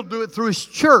 He'll do it through His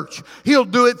church. He'll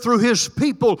do it through His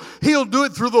people. He'll do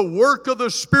it through the work of the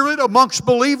Spirit amongst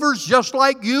believers just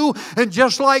like you and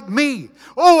just like me.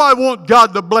 Oh, I want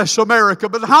God to bless America,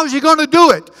 but how's He going to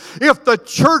do it? If the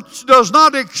church does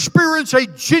not experience a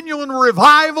genuine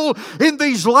revival in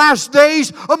these last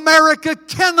days, America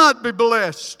cannot be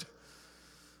blessed.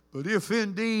 But if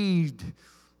indeed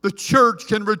the church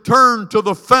can return to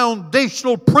the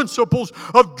foundational principles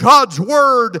of God's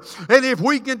Word, and if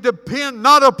we can depend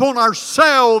not upon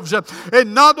ourselves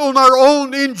and not on our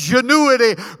own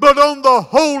ingenuity, but on the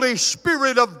Holy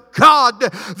Spirit of God,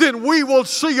 then we will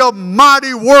see a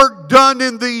mighty work done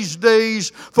in these days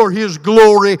for His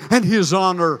glory and His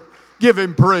honor. Give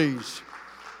Him praise.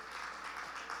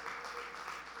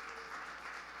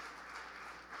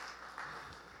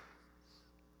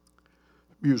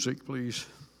 Music, please.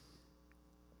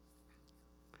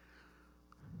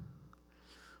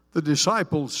 The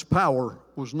disciples' power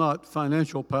was not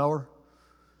financial power,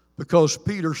 because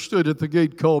Peter stood at the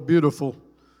gate called Beautiful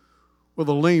with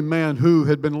a lame man who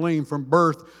had been lame from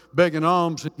birth, begging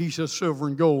alms. And he says, silver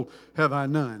and gold have I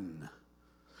none,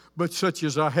 but such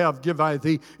as I have give I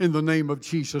thee in the name of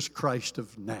Jesus Christ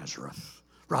of Nazareth.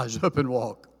 Rise up and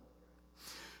walk.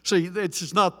 See,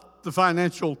 it's not the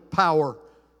financial power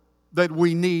that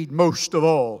we need most of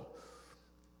all.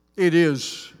 It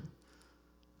is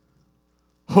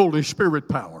Holy Spirit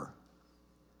power.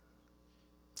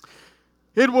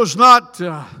 It was not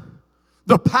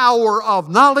the power of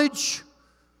knowledge,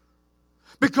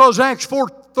 because Acts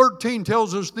 4:13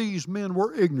 tells us these men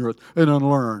were ignorant and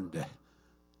unlearned.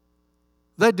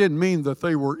 That didn't mean that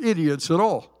they were idiots at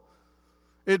all.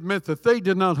 It meant that they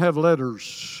did not have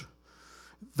letters.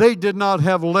 They did not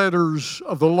have letters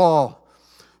of the law.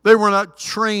 They were not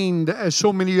trained as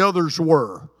so many others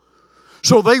were.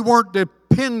 So they weren't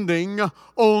depending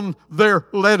on their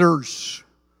letters.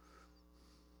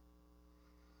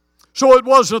 So it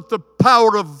wasn't the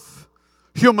power of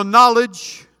human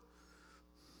knowledge.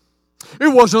 It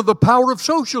wasn't the power of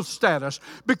social status,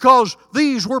 because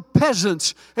these were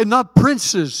peasants and not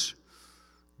princes.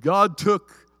 God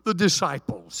took the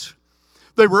disciples.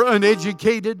 They were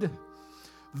uneducated.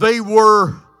 They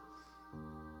were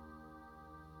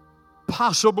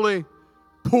possibly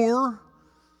poor.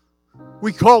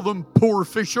 We call them poor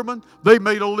fishermen. They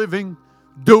made a living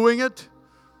doing it.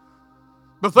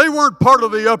 But they weren't part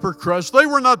of the upper crust. They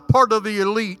were not part of the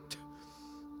elite.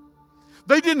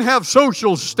 They didn't have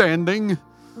social standing.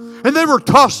 And they were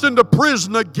tossed into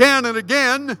prison again and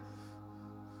again.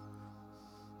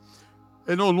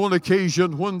 And on one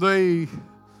occasion, when they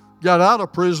got out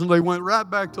of prison, they went right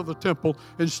back to the temple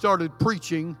and started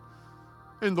preaching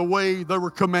in the way they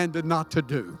were commanded not to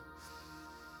do.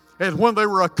 And when they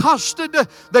were accosted,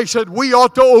 they said, we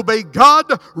ought to obey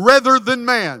God rather than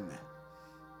man.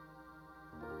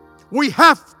 We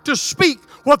have to speak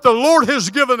what the Lord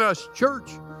has given us, church.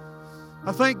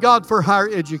 I thank God for higher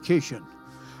education.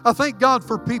 I thank God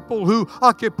for people who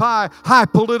occupy high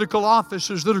political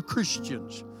offices that are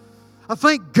Christians. I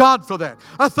thank God for that.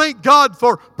 I thank God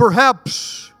for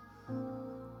perhaps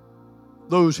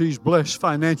those He's blessed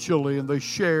financially and they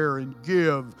share and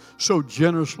give so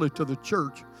generously to the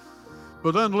church.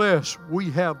 But unless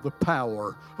we have the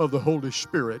power of the Holy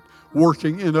Spirit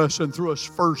working in us and through us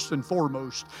first and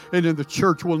foremost, and in the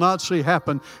church, we'll not see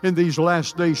happen in these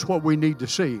last days what we need to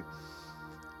see.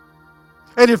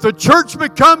 And if the church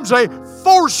becomes a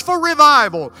force for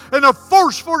revival and a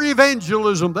force for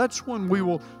evangelism, that's when we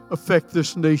will affect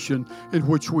this nation in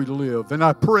which we live. And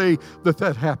I pray that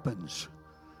that happens.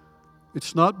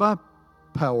 It's not by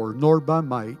power nor by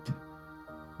might,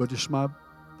 but it's by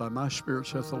my Spirit,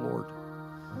 saith the Lord.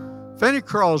 Fanny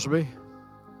Crosby,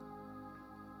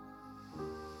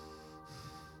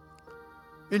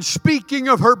 in speaking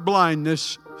of her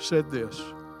blindness, said this: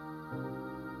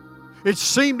 it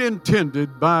seemed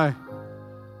intended by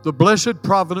the blessed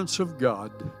providence of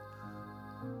God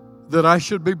that I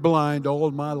should be blind all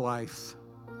my life.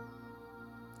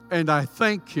 And I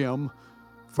thank Him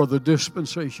for the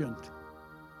dispensation.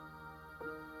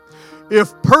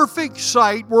 If perfect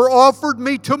sight were offered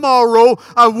me tomorrow,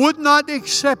 I would not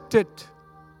accept it.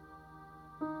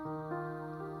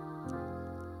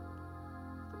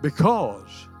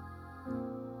 Because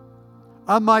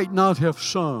I might not have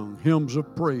sung hymns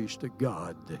of praise to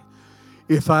God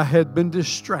if I had been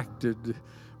distracted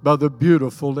by the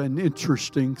beautiful and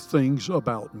interesting things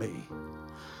about me.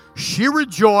 She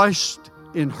rejoiced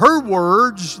in her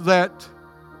words that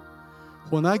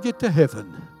when I get to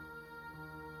heaven,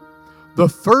 the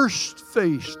first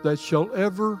face that shall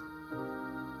ever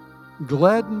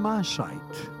gladden my sight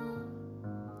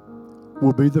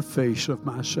will be the face of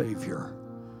my Savior.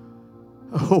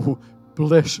 Oh,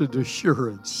 blessed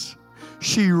assurance.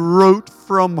 She wrote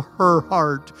from her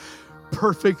heart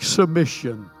perfect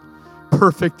submission,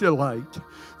 perfect delight.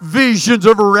 Visions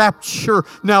of rapture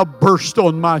now burst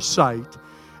on my sight.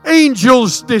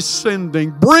 Angels descending,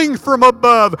 bring from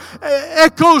above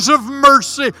echoes of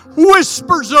mercy,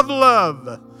 whispers of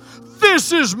love.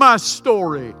 This is my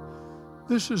story.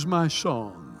 This is my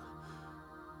song,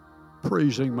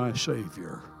 praising my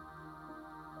Savior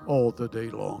all the day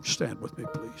long. Stand with me,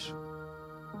 please.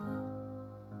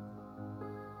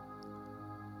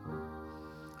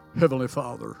 Heavenly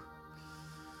Father,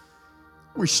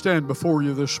 we stand before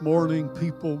you this morning,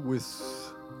 people with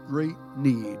great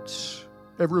needs.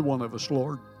 Every one of us,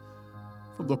 Lord,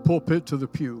 from the pulpit to the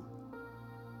pew,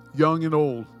 young and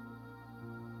old.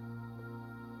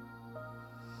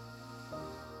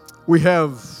 We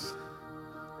have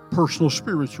personal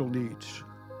spiritual needs.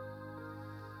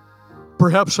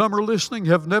 Perhaps some are listening,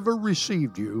 have never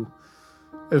received you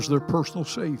as their personal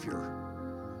Savior.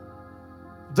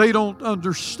 They don't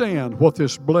understand what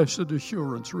this blessed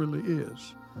assurance really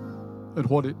is and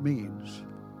what it means.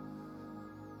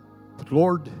 But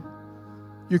Lord,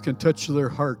 you can touch their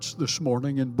hearts this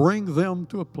morning and bring them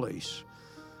to a place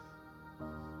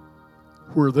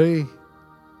where they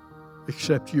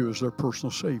accept you as their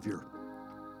personal Savior.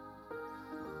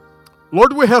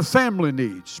 Lord, we have family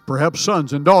needs, perhaps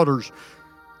sons and daughters,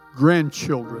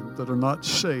 grandchildren that are not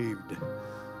saved,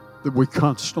 that we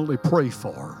constantly pray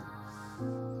for.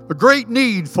 A great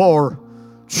need for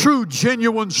true,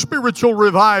 genuine spiritual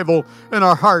revival in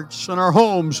our hearts, in our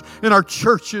homes, in our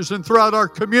churches, and throughout our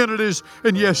communities,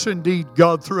 and yes, indeed,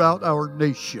 God, throughout our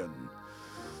nation.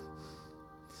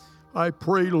 I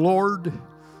pray, Lord,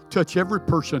 touch every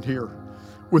person here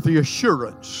with the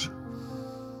assurance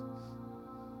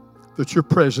that your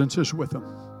presence is with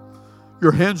them.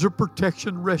 Your hands of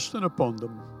protection resting upon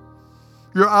them.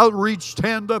 Your outreached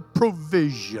hand of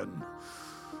provision.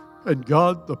 And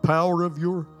God, the power of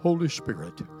your Holy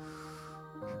Spirit.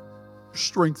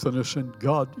 Strengthen us, and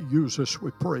God, use us, we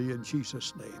pray in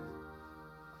Jesus' name.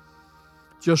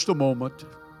 Just a moment,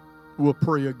 we'll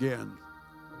pray again.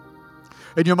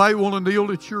 And you might want to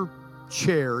kneel at your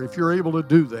chair if you're able to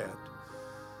do that.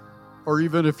 Or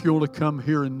even if you want to come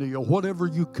here and kneel. Whatever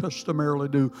you customarily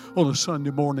do on a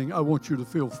Sunday morning, I want you to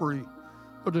feel free.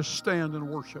 Or just stand and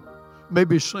worship.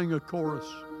 Maybe sing a chorus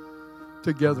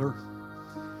together.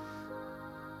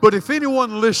 But if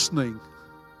anyone listening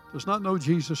does not know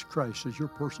Jesus Christ as your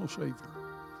personal Savior,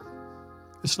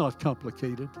 it's not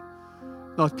complicated.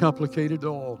 Not complicated at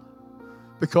all.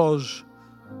 Because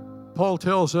Paul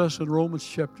tells us in Romans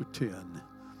chapter 10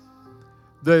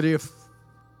 that if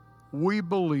we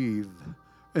believe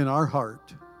in our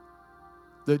heart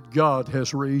that God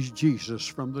has raised Jesus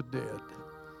from the dead,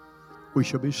 we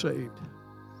shall be saved.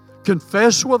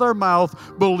 Confess with our mouth,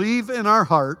 believe in our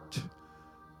heart,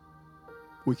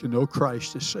 we can know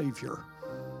Christ as Savior.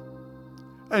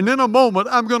 And in a moment,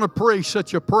 I'm going to pray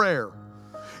such a prayer.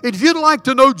 If you'd like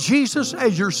to know Jesus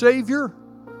as your Savior,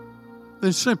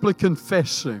 then simply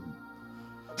confess Him.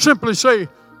 Simply say,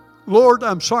 Lord,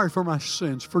 I'm sorry for my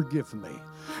sins. Forgive me.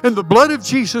 And the blood of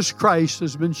Jesus Christ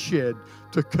has been shed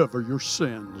to cover your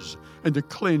sins and to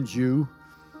cleanse you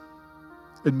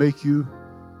and make you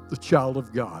the child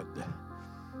of God.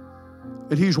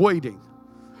 And He's waiting.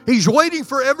 He's waiting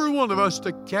for every one of us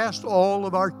to cast all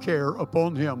of our care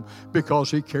upon Him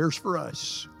because He cares for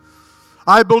us.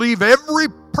 I believe every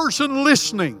person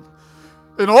listening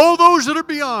and all those that are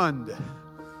beyond,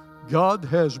 God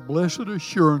has blessed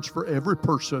assurance for every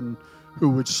person who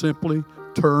would simply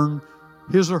turn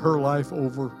his or her life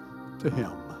over to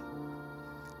Him.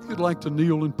 If you'd like to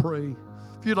kneel and pray,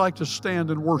 if you'd like to stand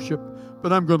and worship,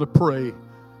 but I'm going to pray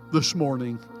this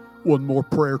morning one more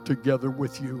prayer together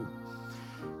with you.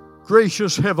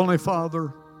 Gracious Heavenly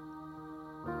Father,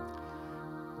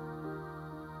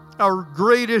 our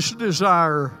greatest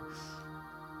desire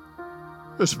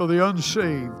is for the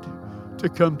unsaved to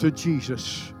come to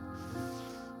Jesus.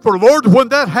 For Lord, when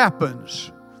that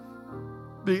happens,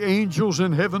 the angels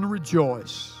in heaven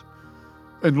rejoice.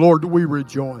 And Lord, we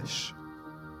rejoice.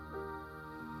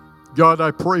 God,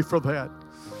 I pray for that.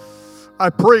 I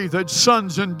pray that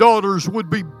sons and daughters would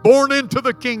be born into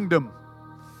the kingdom.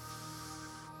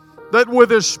 That with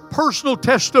this personal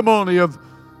testimony of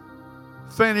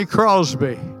Fanny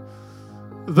Crosby,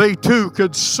 they too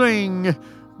could sing,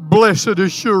 Blessed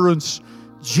Assurance,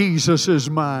 Jesus is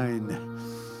mine.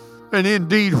 And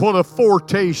indeed, what a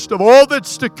foretaste of all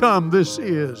that's to come this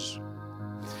is.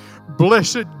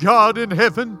 Blessed God in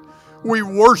heaven, We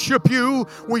worship you.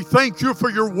 We thank you for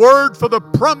your word, for the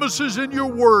promises in your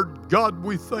word. God,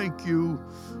 we thank you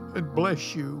and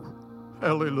bless you.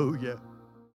 Hallelujah.